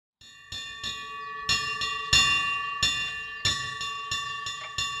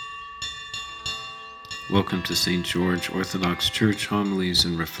Welcome to St. George Orthodox Church Homilies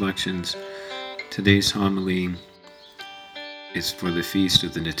and Reflections. Today's homily is for the feast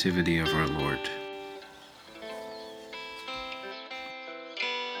of the Nativity of our Lord.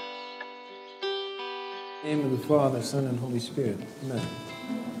 In the name of the Father, Son, and Holy Spirit. Amen.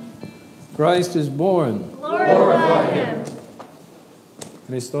 Christ is born. Glorify Him.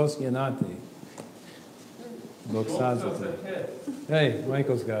 Christos Yanate. Doxazate. Hey,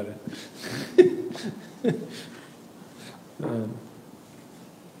 Michael's got it.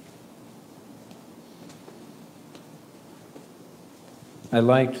 I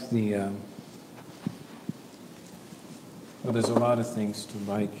liked well, there's a lot of things to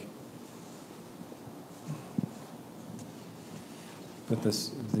like. But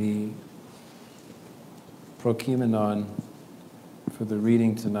the prokimenon for the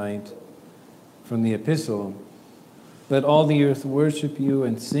reading tonight from the epistle, let all the earth worship you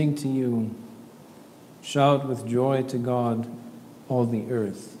and sing to you, shout with joy to God, all the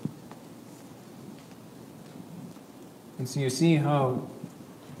earth. And so you see how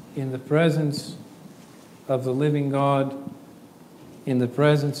in the presence of the living God, in the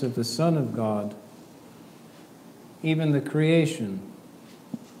presence of the Son of God, even the creation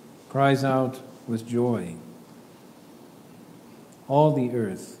cries out with joy. All the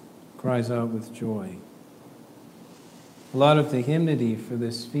earth cries out with joy. A lot of the hymnody for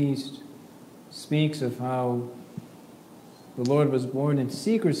this feast speaks of how the Lord was born in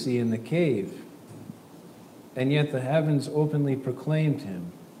secrecy in the cave, and yet the heavens openly proclaimed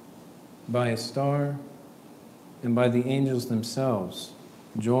him by a star and by the angels themselves,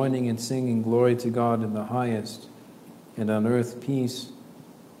 joining and singing glory to God in the highest, and on earth peace,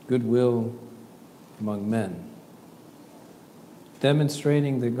 goodwill among men.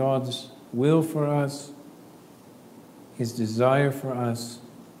 Demonstrating that God's will for us, His desire for us,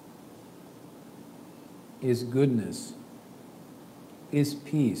 is goodness, is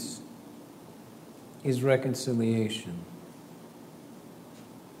peace, is reconciliation.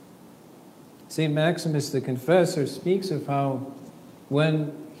 St. Maximus the Confessor speaks of how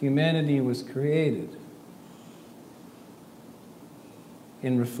when humanity was created,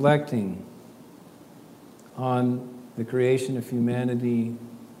 in reflecting on the creation of humanity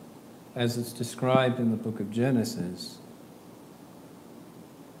as it's described in the book of Genesis,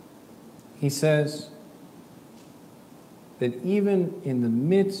 he says that even in the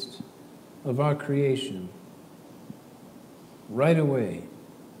midst of our creation, right away,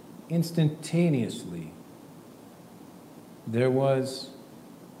 instantaneously, there was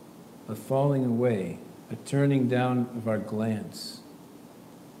a falling away, a turning down of our glance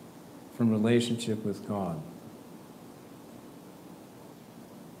from relationship with God.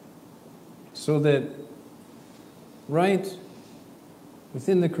 So that right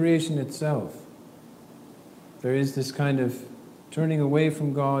within the creation itself, there is this kind of turning away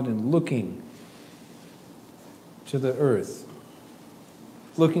from God and looking to the earth,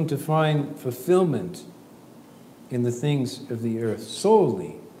 looking to find fulfillment in the things of the earth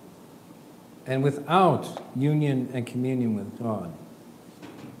solely and without union and communion with God.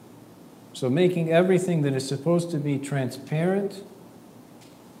 So making everything that is supposed to be transparent,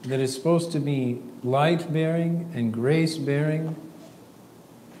 that is supposed to be light-bearing and grace-bearing,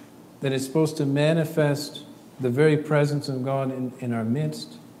 that is supposed to manifest the very presence of God in our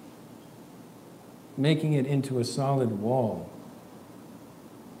midst, making it into a solid wall.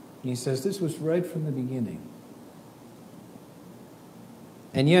 He says this was right from the beginning.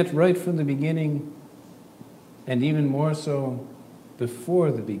 And yet, right from the beginning, and even more so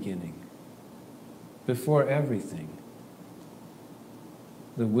before the beginning, before everything,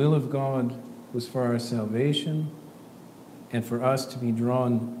 the will of God was for our salvation and for us to be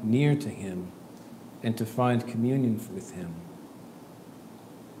drawn near to Him and to find communion with Him.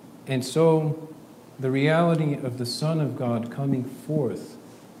 And so the reality of the Son of God coming forth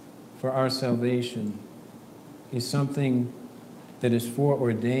for our salvation is something that is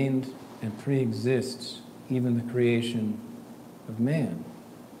foreordained and pre-exists even the creation of man.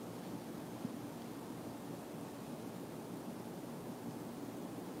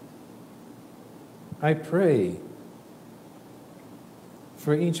 I pray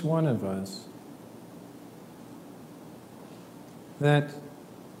for each one of us that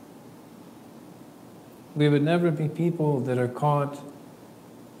we would never be people that are caught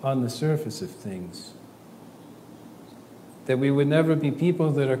on the surface of things, that we would never be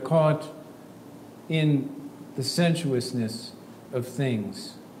people that are caught in the sensuousness of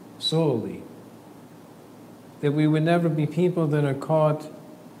things solely, that we would never be people that are caught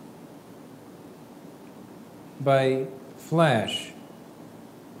by flash,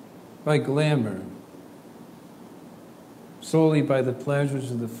 by glamour, solely by the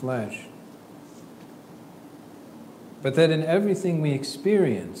pleasures of the flesh, but that in everything we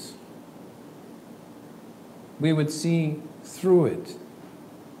experience, we would see through it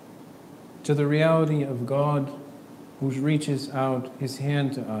to the reality of God who reaches out his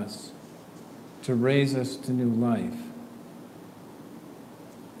hand to us to raise us to new life.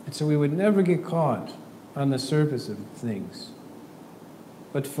 And so we would never get caught on the surface of things,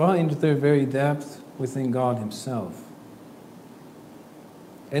 but find their very depth within God himself.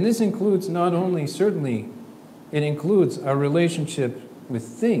 And this includes not only, certainly, it includes our relationship with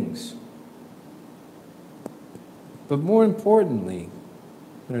things, but more importantly,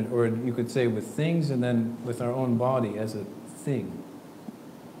 or you could say with things and then with our own body as a thing.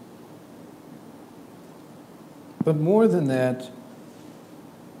 But more than that,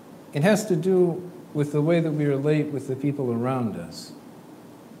 it has to do with the way that we relate with the people around us.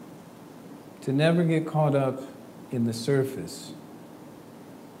 To never get caught up in the surface,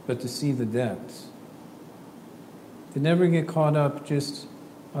 but to see the depths. To never get caught up just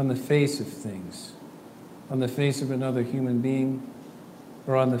on the face of things, on the face of another human being,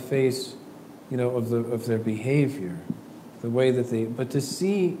 or on the face, of their behavior, the way that but to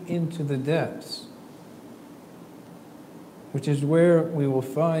see into the depths, which is where we will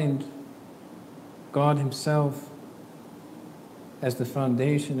find God himself as the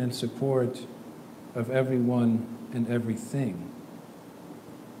foundation and support of everyone and everything.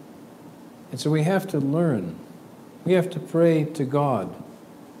 And so we have to learn. We have to pray to God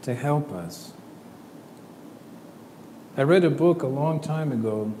to help us. I read a book a long time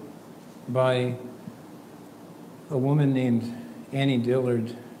ago by a woman named Annie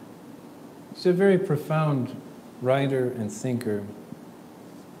Dillard. She's a very profound writer and thinker.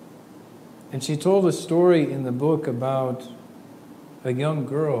 And she told a story in the book about a young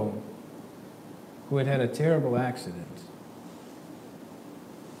girl who had had a terrible accident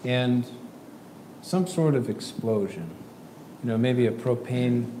and some sort of explosion, maybe a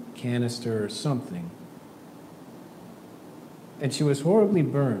propane canister or something. And she was horribly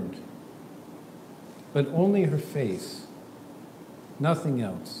burned, but only her face, nothing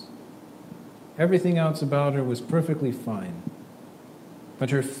else. Everything else about her was perfectly fine, but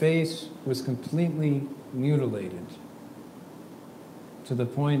her face was completely mutilated to the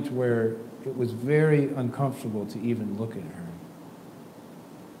point where it was very uncomfortable to even look at her.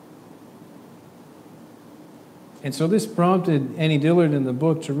 And so this prompted Annie Dillard in the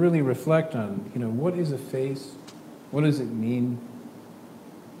book to really reflect on, what is a face? What does it mean?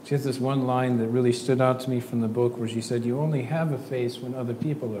 She has this one line that really stood out to me from the book where she said, you only have a face when other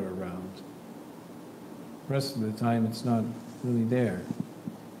people are around. The rest of the time, it's not really there.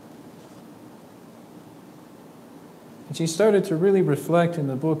 And she started to really reflect in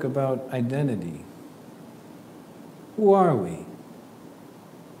the book about identity. Who are we?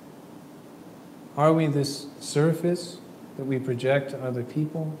 Are we this surface that we project to other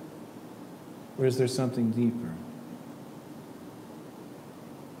people? Or is there something deeper?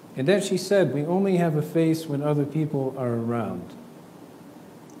 And as she said, we only have a face when other people are around.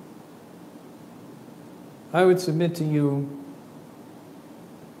 I would submit to you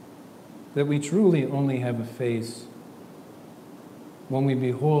that we truly only have a face when we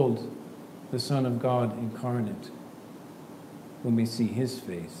behold the Son of God incarnate, when we see his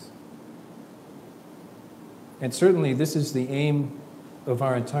face. And certainly this is the aim of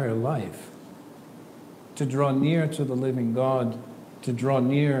our entire life, to draw near to the living God, to draw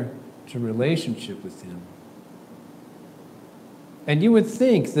near to relationship with him. And you would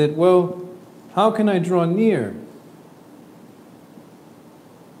think that, well, how can I draw near?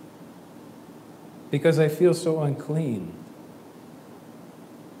 Because I feel so unclean.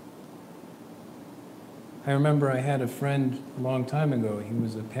 I remember I had a friend a long time ago. He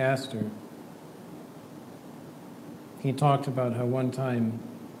was a pastor. He talked about how one time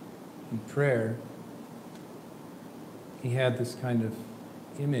in prayer, he had this kind of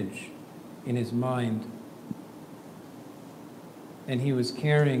image in his mind, and he was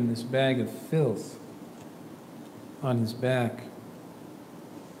carrying this bag of filth on his back,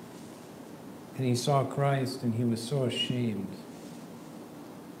 and he saw Christ, and he was so ashamed.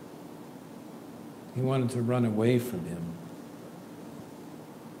 He wanted to run away from him.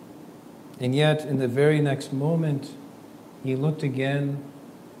 And yet, in the very next moment, he looked again,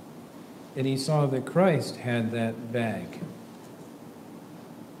 and he saw that Christ had that bag.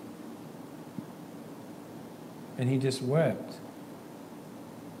 And he just wept.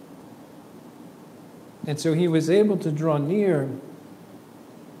 And so he was able to draw near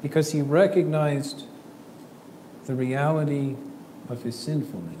because he recognized the reality of his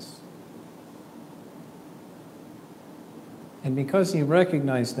sinfulness. And because he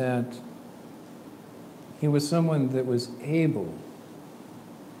recognized that, he was someone that was able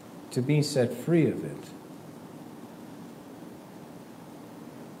to be set free of it.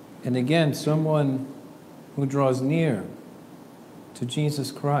 And again, someone who draws near to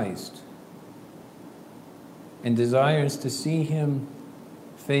Jesus Christ and desires to see him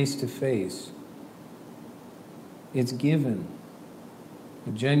face to face is given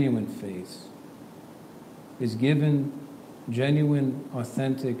a genuine face, is given genuine,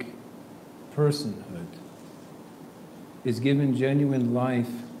 authentic personhood, is given genuine life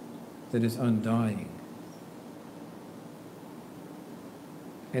that is undying.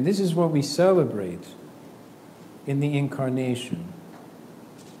 And this is what we celebrate in the Incarnation.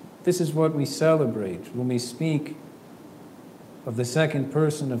 This is what we celebrate when we speak of the second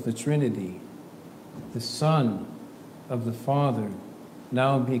person of the Trinity, the Son of the Father,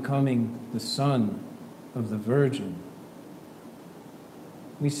 now becoming the Son of the Virgin.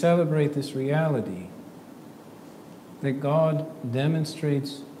 We celebrate this reality that God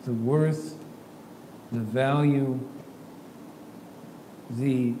demonstrates the worth, the value,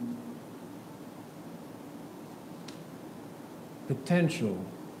 the potential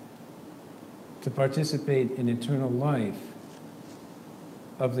to participate in eternal life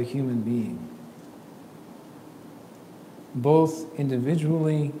of the human being, both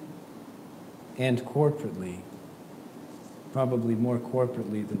individually and corporately, probably more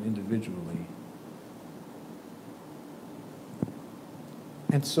corporately than individually.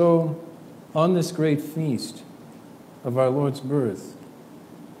 And so, on this great feast of our Lord's birth,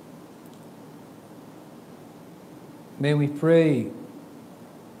 may we pray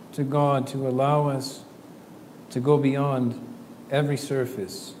to God to allow us to go beyond every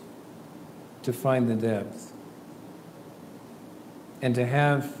surface to find the depth, and to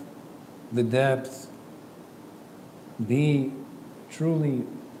have the depth be truly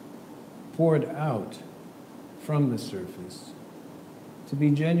poured out from the surface, to be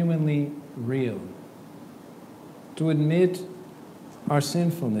genuinely real, to admit our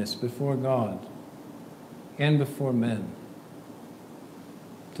sinfulness before God and before men,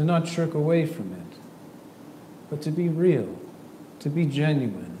 to not shirk away from it, but to be real, to be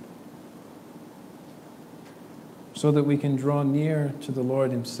genuine, so that we can draw near to the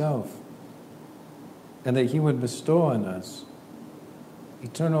Lord himself, and that he would bestow on us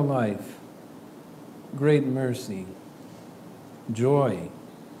eternal life, great mercy, joy,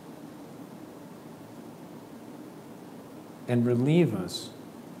 and relieve us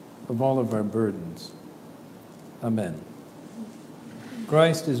of all of our burdens. Amen.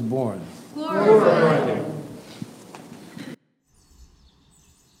 Christ is born. Glorify him.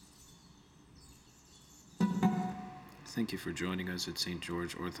 Thank you for joining us at St.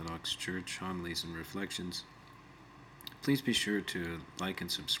 George Orthodox Church, Homilies and Reflections. Please be sure to like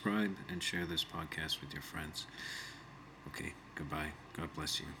and subscribe and share this podcast with your friends. Okay, goodbye. God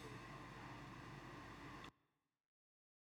bless you.